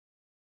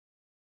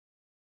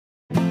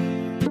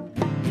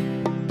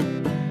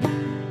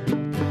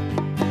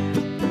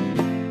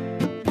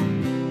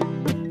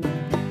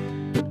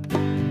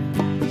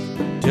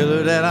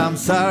her that I'm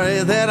sorry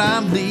that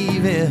I'm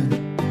leaving.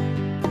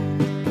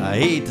 I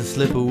hate to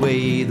slip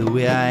away the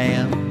way I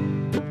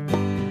am,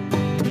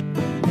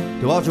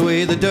 to wash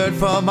away the dirt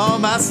from all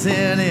my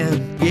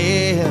sinning.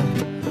 Yeah,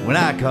 when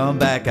I come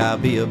back I'll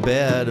be a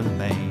better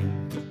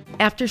man.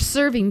 After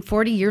serving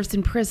 40 years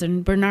in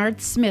prison, Bernard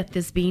Smith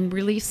is being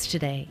released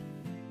today.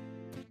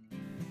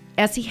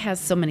 As he has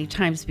so many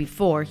times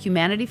before,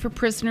 Humanity for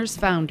Prisoners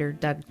founder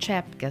Doug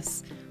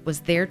Chapkus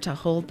was there to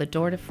hold the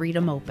door to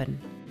freedom open.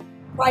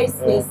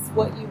 Priceless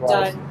what you've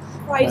done.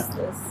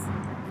 Priceless.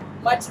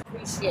 Much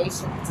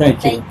appreciation.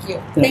 Thank you. Thank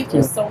you. Thank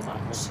you so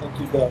much. Thank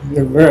you, Doug.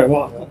 You're very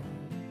welcome.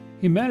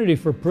 Humanity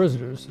for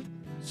Prisoners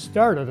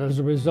started as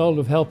a result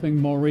of helping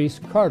Maurice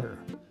Carter,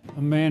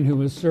 a man who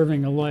was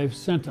serving a life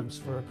sentence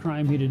for a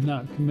crime he did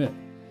not commit.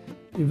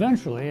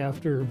 Eventually,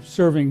 after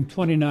serving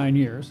 29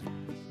 years,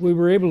 we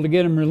were able to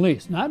get him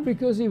released, not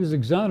because he was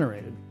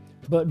exonerated,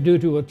 but due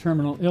to a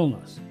terminal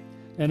illness.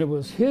 And it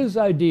was his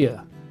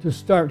idea to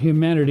start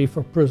Humanity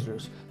for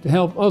Prisoners, to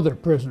help other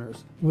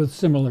prisoners with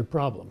similar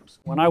problems.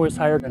 When I was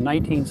hired in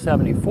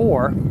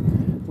 1974,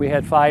 we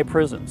had 5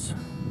 prisons.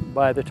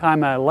 By the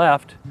time I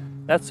left,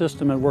 that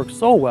system had worked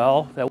so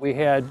well that we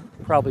had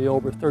probably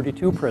over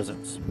 32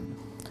 prisons.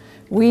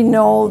 We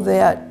know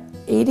that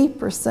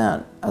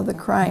 80% of the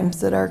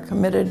crimes that are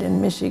committed in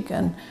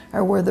Michigan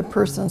are where the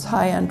person's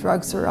high on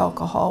drugs or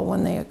alcohol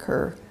when they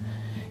occur.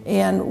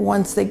 And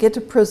once they get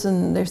to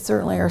prison, they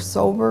certainly are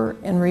sober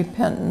and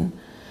repentant,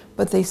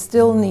 but they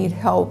still need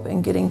help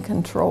in getting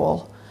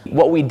control.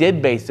 What we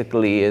did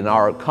basically in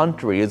our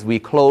country is we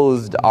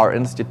closed our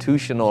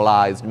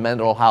institutionalized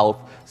mental health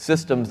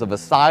systems of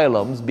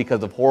asylums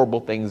because of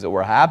horrible things that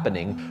were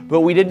happening,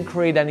 but we didn't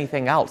create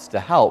anything else to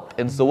help.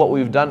 And so what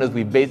we've done is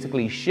we've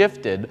basically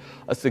shifted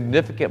a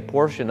significant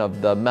portion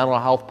of the mental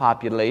health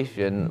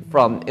population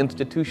from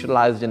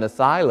institutionalized in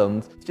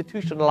asylums,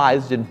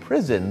 institutionalized in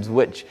prisons,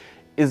 which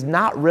is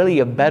not really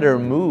a better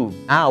move.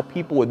 Now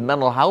people with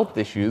mental health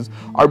issues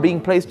are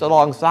being placed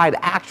alongside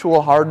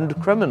actual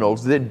hardened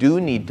criminals that do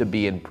need to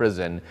be in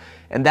prison,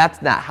 and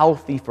that's not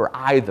healthy for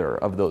either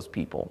of those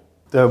people.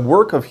 The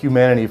work of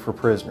Humanity for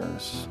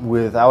Prisoners,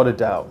 without a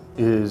doubt,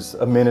 is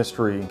a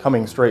ministry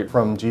coming straight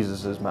from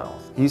Jesus'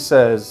 mouth. He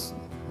says,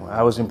 when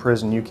I was in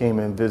prison, you came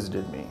and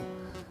visited me.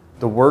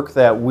 The work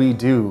that we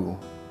do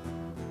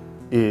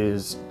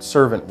is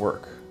servant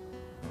work.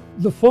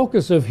 The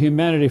focus of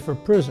Humanity for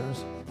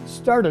Prisoners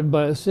started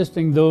by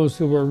assisting those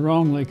who were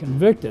wrongly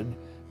convicted,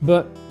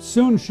 but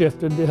soon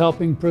shifted to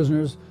helping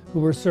prisoners who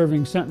were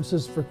serving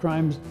sentences for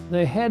crimes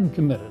they had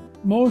committed.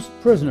 Most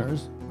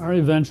prisoners are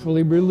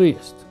eventually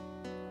released.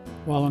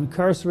 While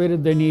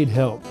incarcerated, they need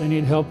help. They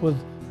need help with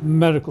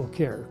medical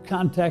care,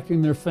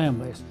 contacting their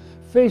families,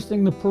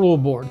 facing the parole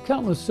board,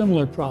 countless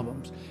similar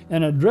problems.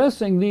 And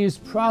addressing these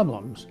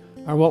problems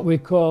are what we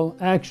call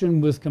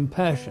action with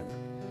compassion,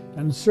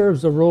 and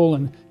serves a role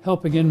in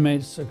helping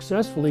inmates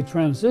successfully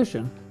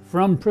transition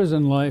from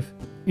prison life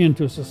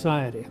into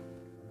society.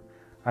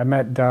 I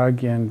met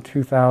Doug in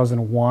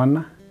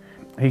 2001.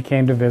 He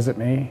came to visit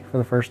me for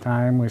the first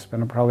time. We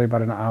spent probably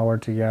about an hour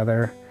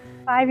together.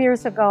 5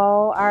 years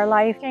ago, our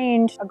life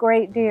changed a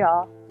great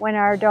deal when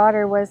our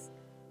daughter was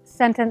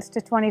sentenced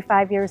to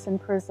 25 years in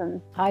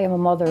prison. I am a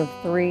mother of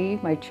 3.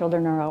 My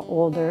children are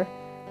older.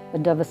 The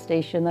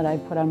devastation that I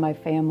put on my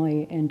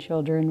family and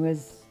children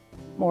was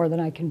more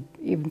than I can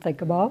even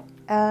think about.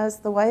 As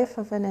the wife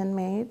of an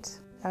inmate,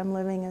 I'm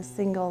living a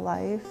single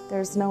life.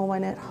 There's no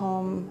one at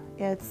home.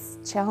 It's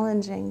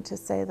challenging, to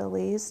say the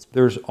least.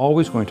 There's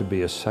always going to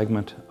be a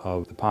segment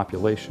of the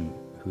population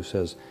who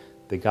says,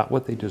 they got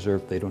what they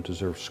deserved, they don't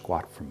deserve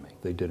squat from me.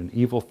 They did an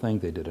evil thing,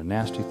 they did a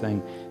nasty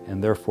thing,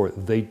 and therefore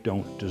they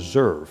don't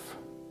deserve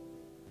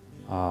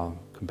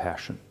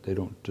compassion. They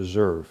don't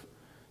deserve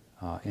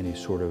any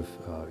sort of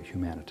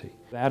humanity.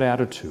 That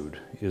attitude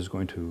is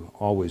going to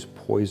always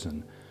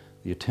poison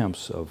the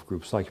attempts of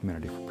groups like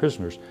Humanity for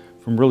Prisoners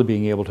from really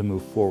being able to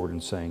move forward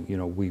and saying, you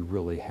know, we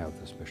really have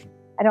this mission.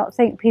 I don't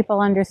think people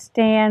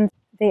understand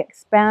the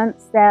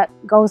expense that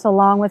goes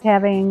along with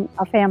having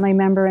a family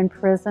member in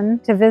prison.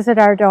 To visit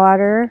our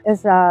daughter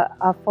is about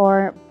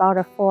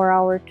a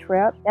 4-hour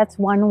trip. That's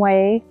one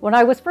way. When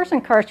I was first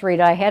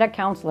incarcerated, I had a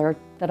counselor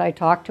that I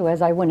talked to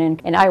as I went in,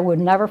 and I would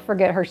never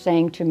forget her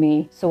saying to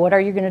me, "So what are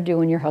you going to do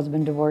when your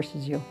husband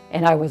divorces you?"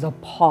 And I was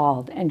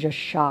appalled and just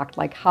shocked,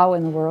 like, how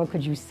in the world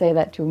could you say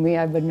that to me?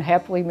 I've been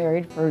happily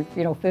married for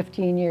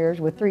 15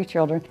 years with 3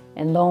 children,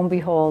 and lo and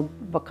behold,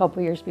 a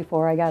couple years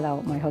before I got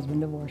out, my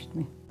husband divorced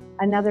me.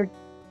 Another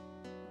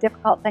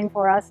difficult thing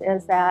for us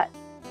is that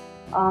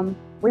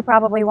we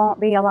probably won't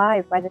be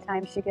alive by the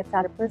time she gets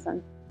out of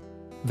prison.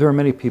 There are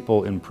many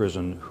people in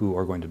prison who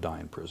are going to die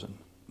in prison.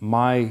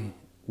 My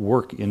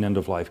work in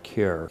end-of-life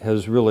care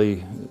has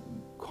really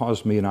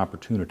caused me an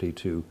opportunity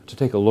to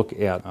take a look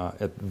at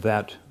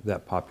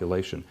that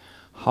population.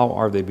 How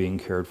are they being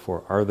cared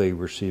for? Are they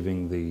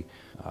receiving the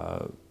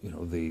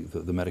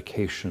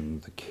medication,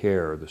 the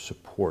care, the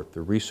support,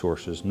 the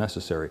resources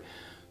necessary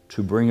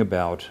to bring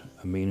about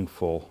a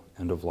meaningful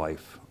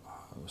end-of-life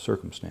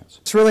circumstance.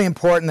 It's really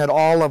important that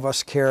all of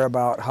us care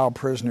about how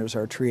prisoners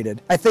are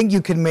treated. I think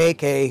you can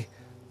make a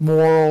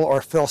moral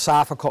or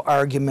philosophical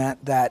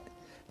argument that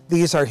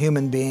these are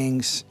human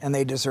beings and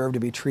they deserve to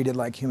be treated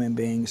like human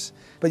beings.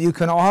 But you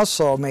can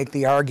also make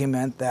the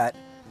argument that,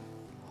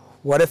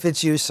 what if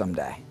it's you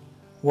someday?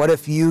 What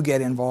if you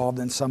get involved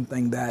in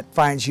something that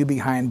finds you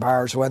behind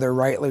bars, whether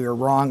rightly or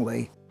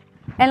wrongly?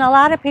 And a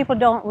lot of people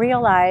don't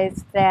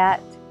realize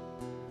that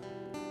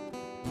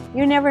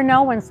you never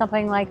know when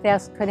something like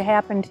this could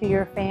happen to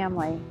your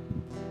family.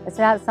 It's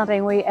not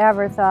something we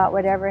ever thought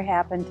would ever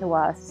happen to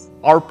us.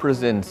 Our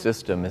prison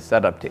system is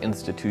set up to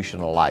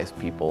institutionalize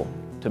people,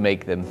 to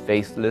make them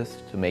faceless,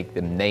 to make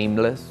them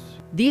nameless.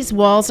 These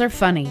walls are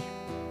funny.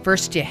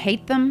 First you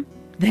hate them,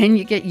 then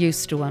you get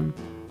used to them.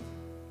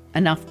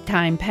 Enough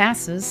time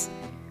passes,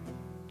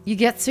 you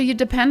get so you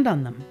depend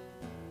on them.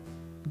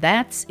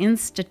 That's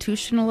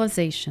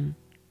institutionalization.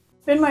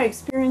 It's been my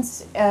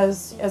experience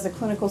as a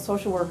clinical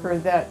social worker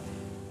that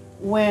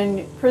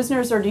when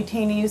prisoners or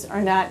detainees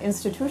are not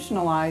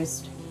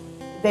institutionalized,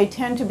 they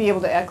tend to be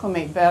able to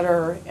acclimate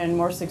better and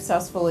more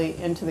successfully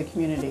into the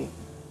community.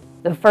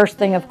 The first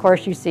thing, of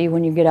course, you see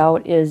when you get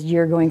out is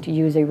you're going to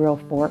use a real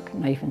fork,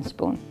 knife, and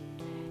spoon.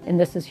 And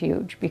this is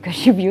huge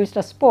because you've used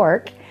a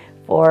spork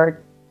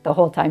for the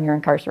whole time you're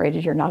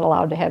incarcerated. You're not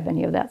allowed to have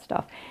any of that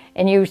stuff.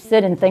 And you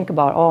sit and think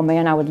about, oh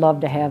man, I would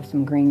love to have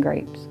some green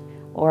grapes,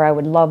 or I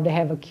would love to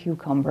have a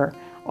cucumber,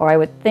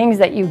 or things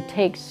that you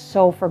take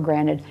so for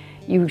granted.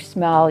 You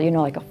smell,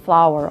 like a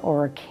flower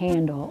or a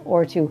candle,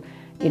 or to,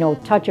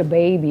 touch a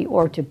baby,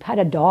 or to pet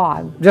a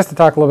dog. Just to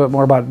talk a little bit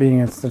more about being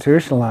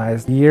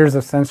institutionalized, the years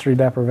of sensory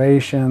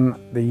deprivation,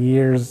 the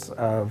years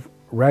of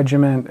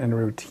regiment and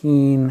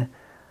routine,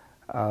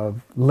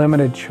 of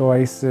limited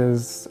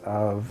choices,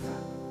 of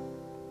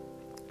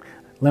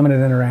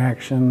limited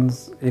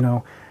interactions,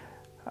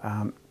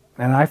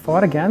 and I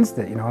fought against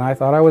it, and I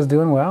thought I was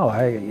doing well.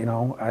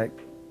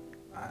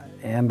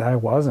 And I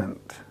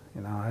wasn't.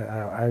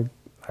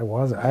 I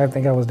wasn't. I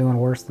think I was doing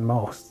worse than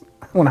most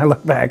when I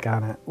look back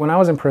on it. When I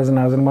was in prison,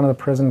 I was in one of the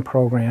prison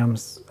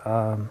programs,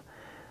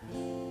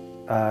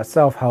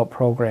 self-help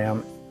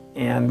program,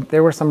 and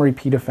there were some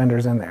repeat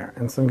offenders in there,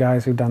 and some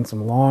guys who'd done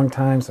some long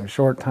time, some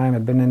short time,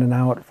 had been in and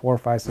out 4,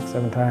 5, 6,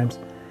 7 times,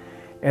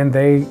 and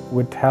they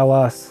would tell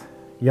us,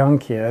 young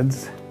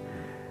kids,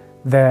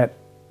 that,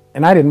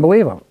 and I didn't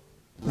believe them.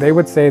 They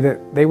would say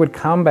that they would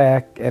come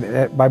back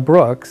by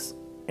Brooks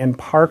and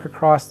park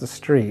across the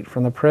street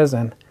from the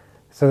prison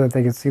so that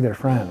they could see their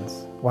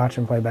friends, watch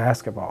them play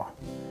basketball.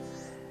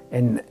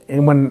 And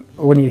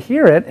when you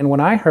hear it, and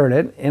when I heard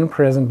it in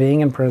prison,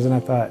 being in prison,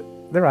 I thought,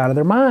 they're out of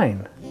their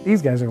mind.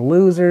 These guys are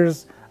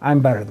losers. I'm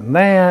better than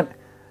that.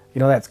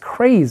 That's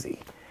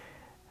crazy.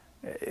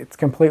 It's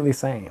completely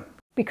sane.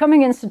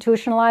 Becoming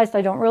institutionalized,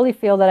 I don't really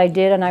feel that I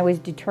did, and I was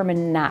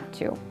determined not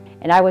to.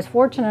 And I was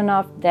fortunate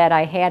enough that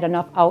I had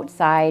enough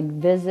outside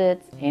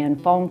visits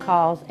and phone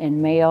calls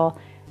and mail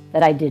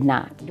that I did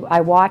not.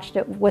 I watched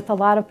it with a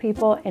lot of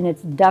people, and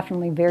it's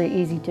definitely very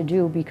easy to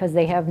do because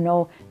they have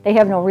no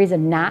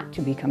reason not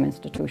to become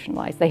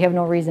institutionalized. They have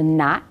no reason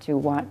not to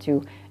want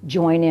to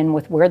join in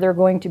with where they're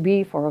going to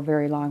be for a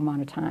very long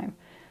amount of time.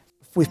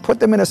 If we've put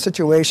them in a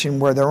situation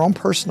where their own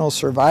personal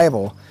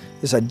survival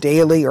is a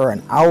daily or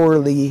an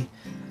hourly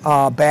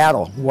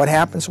battle, what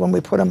happens when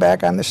we put them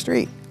back on the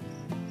street?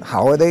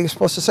 How are they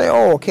supposed to say,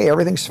 oh, okay,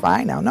 everything's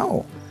fine now?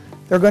 No,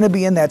 they're going to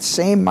be in that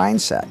same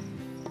mindset.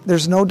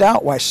 There's no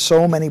doubt why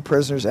so many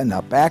prisoners end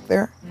up back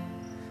there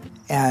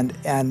and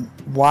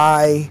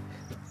why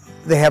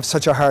they have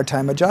such a hard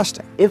time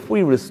adjusting. If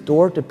we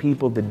restore to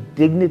people the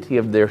dignity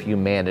of their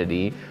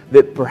humanity,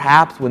 that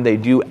perhaps when they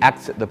do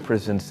exit the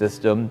prison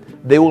system,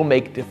 they will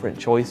make different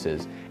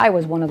choices. I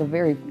was one of the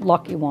very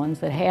lucky ones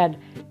that had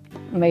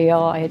mail.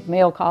 I had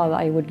mail calls.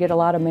 I would get a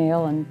lot of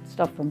mail and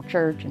stuff from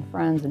church and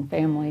friends and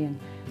family,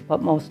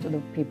 but most of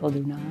the people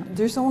do not.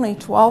 There's only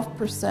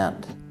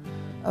 12%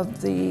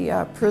 of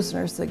the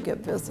prisoners that get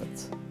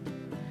visits.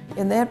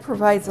 And that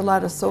provides a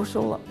lot of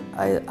social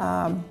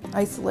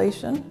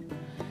isolation,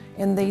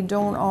 and they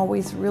don't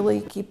always really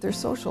keep their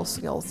social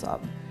skills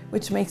up,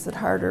 which makes it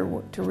harder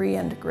to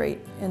reintegrate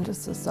into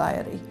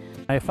society.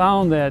 I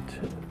found that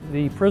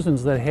the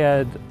prisons that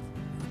had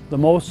the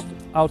most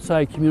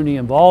outside community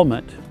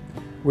involvement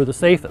were the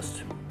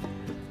safest.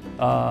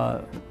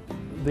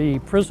 The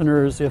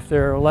prisoners, if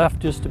they're left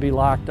just to be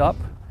locked up,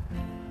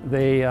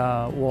 they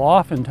will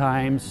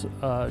oftentimes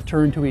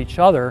turn to each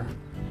other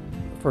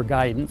for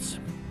guidance,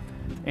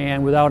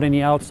 and without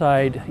any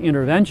outside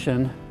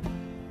intervention,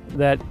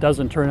 that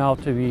doesn't turn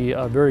out to be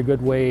a very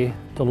good way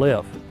to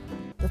live.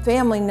 The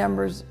family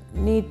members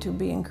need to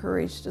be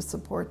encouraged to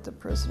support the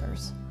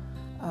prisoners,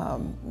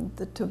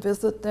 to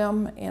visit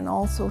them and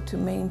also to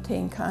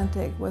maintain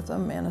contact with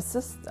them and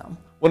assist them.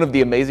 One of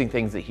the amazing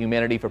things that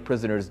Humanity for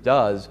Prisoners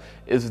does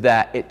is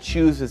that it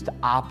chooses to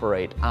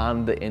operate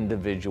on the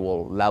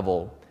individual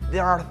level.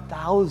 There are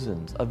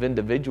thousands of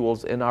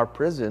individuals in our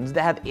prisons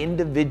that have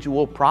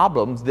individual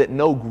problems that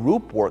no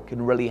group work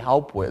can really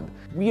help with.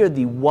 We are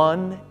the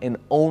one and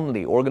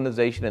only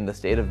organization in the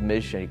state of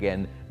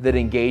Michigan that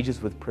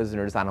engages with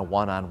prisoners on a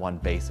one-on-one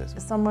basis.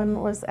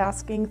 Someone was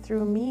asking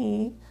through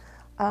me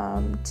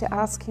to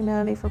ask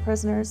Humanity for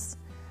Prisoners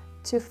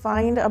to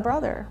find a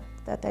brother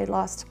that they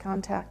lost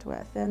contact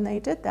with, and they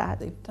did that.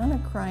 They've done a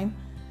crime.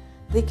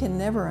 They can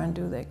never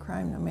undo that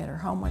crime no matter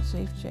how much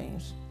they've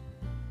changed.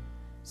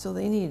 So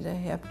they need to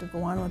have to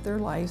go on with their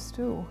lives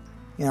too.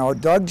 You know,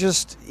 Doug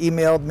just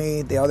emailed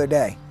me the other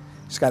day.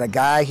 He's got a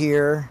guy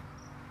here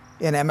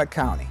in Emmett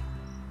County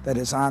that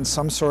is on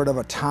some sort of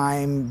a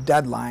time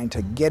deadline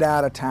to get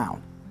out of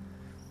town.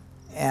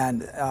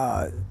 And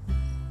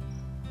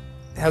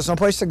has no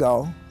place to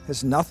go,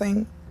 has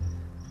nothing,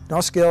 no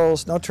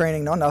skills, no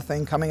training, no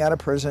nothing, coming out of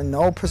prison,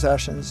 no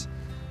possessions.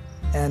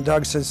 And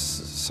Doug says,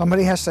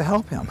 somebody has to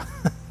help him.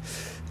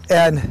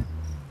 And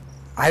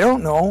I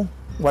don't know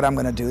what I'm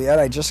going to do yet.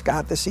 I just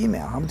got this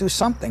email. I'm going to do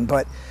something,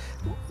 but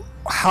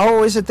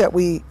how is it that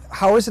we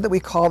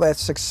call that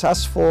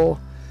successful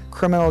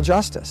criminal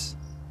justice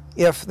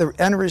if the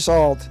end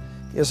result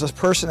is a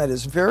person that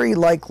is very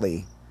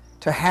likely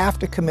to have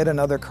to commit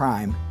another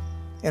crime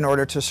in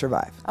order to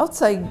survive?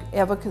 Outside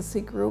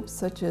advocacy groups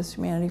such as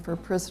Humanity for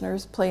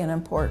Prisoners play an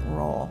important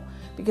role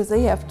because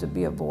they have to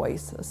be a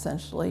voice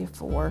essentially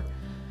for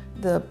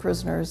the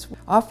prisoners.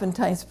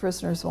 Oftentimes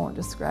prisoners won't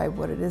describe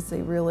what it is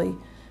they really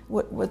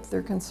what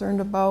they're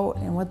concerned about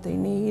and what they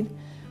need,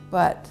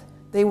 but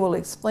they will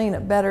explain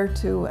it better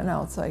to an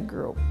outside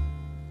group,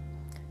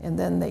 and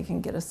then they can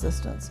get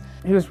assistance.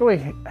 He was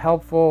really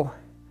helpful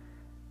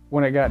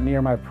when it got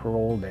near my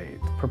parole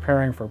date,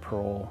 preparing for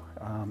parole.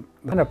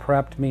 Kind of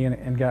prepped me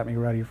and got me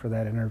ready for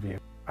that interview.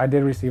 I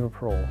did receive a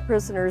parole.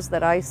 Prisoners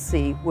that I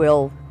see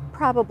will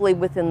probably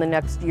within the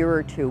next year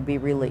or two be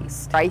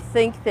released. I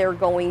think they're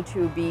going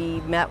to be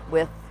met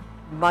with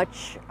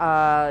much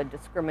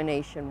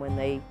discrimination when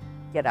they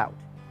get out.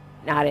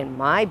 Not in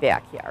my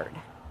backyard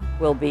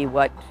will be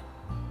what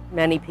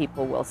many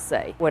people will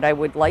say. What I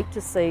would like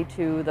to say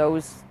to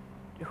those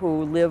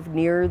who live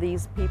near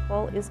these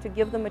people is to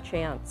give them a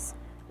chance.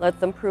 Let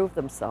them prove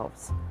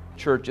themselves.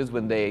 Churches,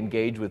 when they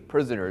engage with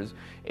prisoners,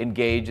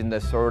 engage in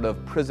this sort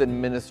of prison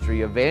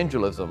ministry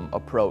evangelism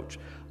approach,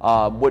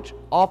 which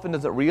often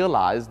doesn't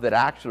realize that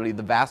actually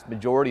the vast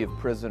majority of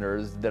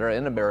prisoners that are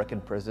in American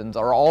prisons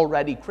are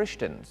already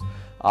Christians.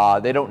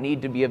 They don't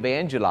need to be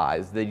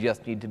evangelized, they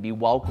just need to be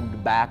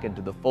welcomed back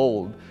into the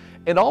fold.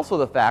 And also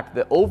the fact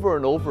that over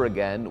and over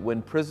again,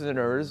 when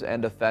prisoners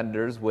and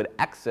offenders would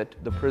exit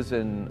the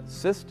prison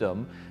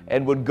system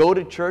and would go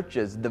to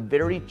churches, the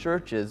very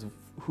churches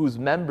whose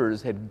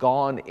members had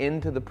gone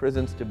into the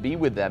prisons to be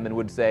with them and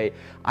would say,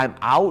 I'm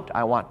out,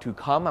 I want to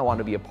come, I want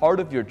to be a part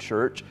of your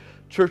church,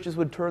 churches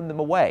would turn them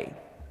away,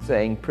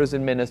 saying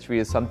prison ministry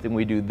is something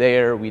we do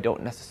there, we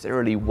don't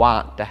necessarily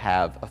want to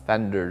have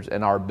offenders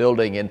in our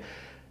building. And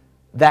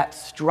that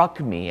struck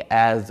me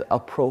as a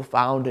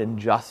profound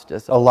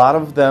injustice. A lot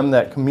of them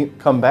that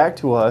come back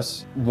to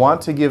us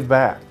want to give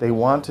back. They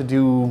want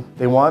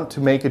to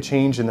make a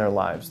change in their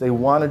lives. They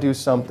want to do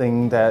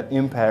something that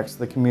impacts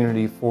the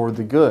community for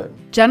the good.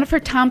 Jennifer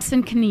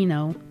Thompson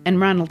Canino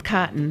and Ronald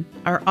Cotton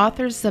are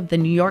authors of the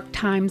New York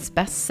Times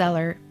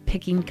bestseller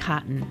Picking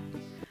Cotton,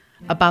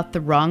 about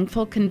the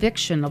wrongful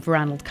conviction of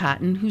Ronald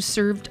Cotton, who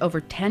served over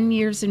 10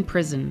 years in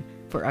prison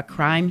for a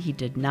crime he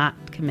did not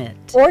commit.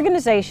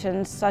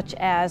 Organizations such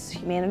as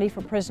Humanity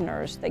for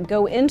Prisoners that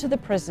go into the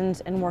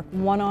prisons and work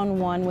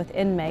one-on-one with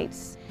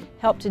inmates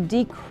help to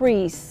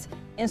decrease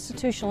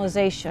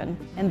institutionalization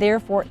and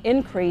therefore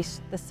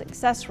increase the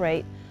success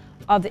rate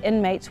of the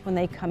inmates when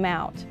they come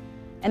out.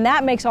 And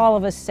that makes all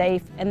of us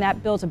safe, and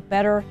that builds a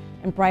better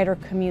and brighter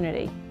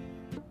community.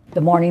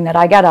 The morning that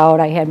I got out,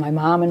 I had my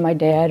mom and my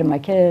dad and my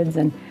kids,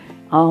 and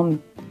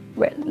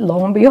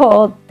lo and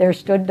behold, there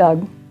stood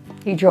Doug.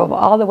 He drove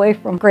all the way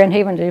from Grand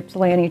Haven to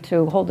Ypsilanti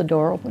to hold the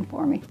door open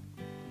for me.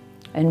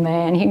 And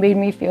man, he made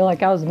me feel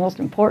like I was the most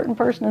important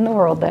person in the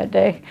world that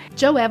day.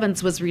 Joe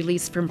Evans was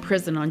released from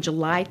prison on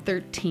July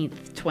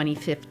 13th,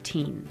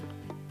 2015.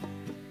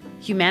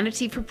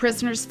 Humanity for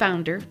Prisoners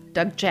founder,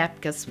 Doug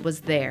Chapkus,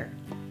 was there.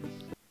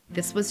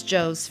 This was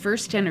Joe's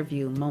first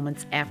interview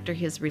moments after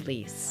his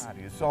release.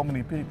 There's so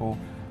many people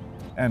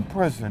in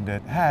prison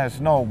that has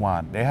no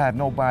one. They had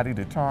nobody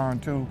to turn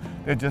to.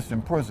 They're just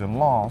in prison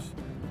lost.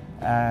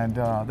 And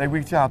they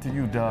reach out to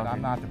you, Doug.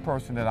 I'm not the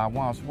person that I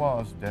once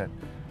was, that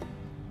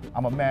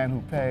I'm a man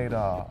who paid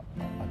a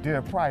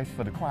dear price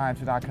for the crimes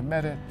that I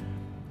committed,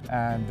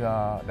 and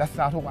that's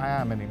not who I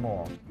am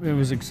anymore. It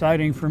was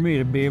exciting for me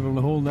to be able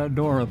to hold that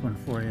door open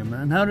for you,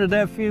 man. How did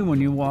that feel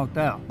when you walked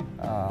out?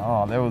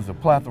 There was a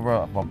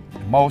plethora of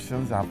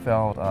emotions. I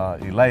felt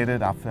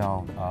elated. I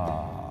felt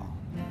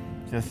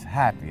just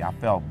happy. I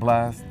felt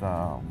blessed.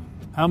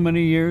 How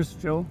many years,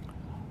 Joe?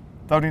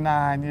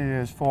 39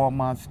 years, 4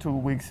 months, 2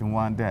 weeks, and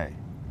 1 day.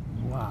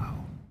 Wow.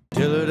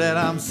 Tell her that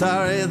I'm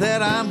sorry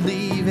that I'm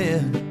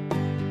leaving.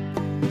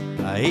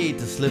 I hate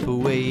to slip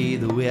away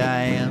the way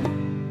I am.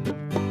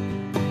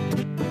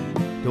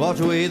 to wash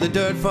away the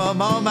dirt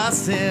from all my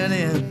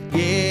sinning.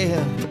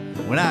 Yeah,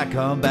 when I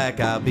come back,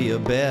 I'll be a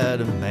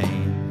better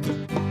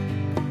man.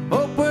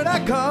 Oh, when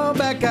I come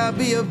back, I'll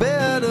be a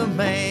better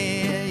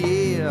man.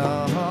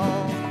 Yeah.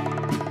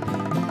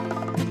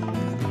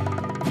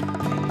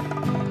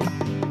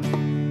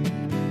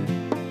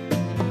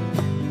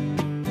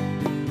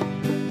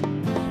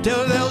 Tell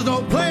her there was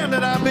no plan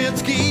that I've been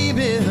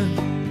scheming.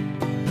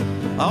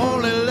 I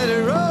only let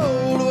it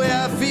roll the way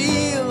I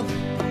feel.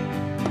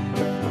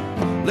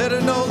 Let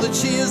her know that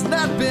she has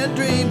not been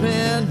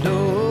dreaming.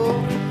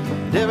 No,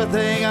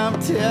 everything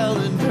I'm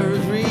telling her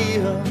is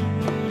real.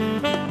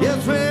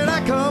 Yes, when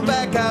I come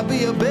back, I'll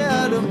be a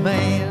better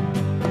man.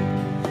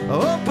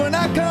 Oh, when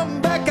I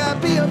come back, I'll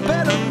be a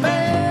better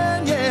man.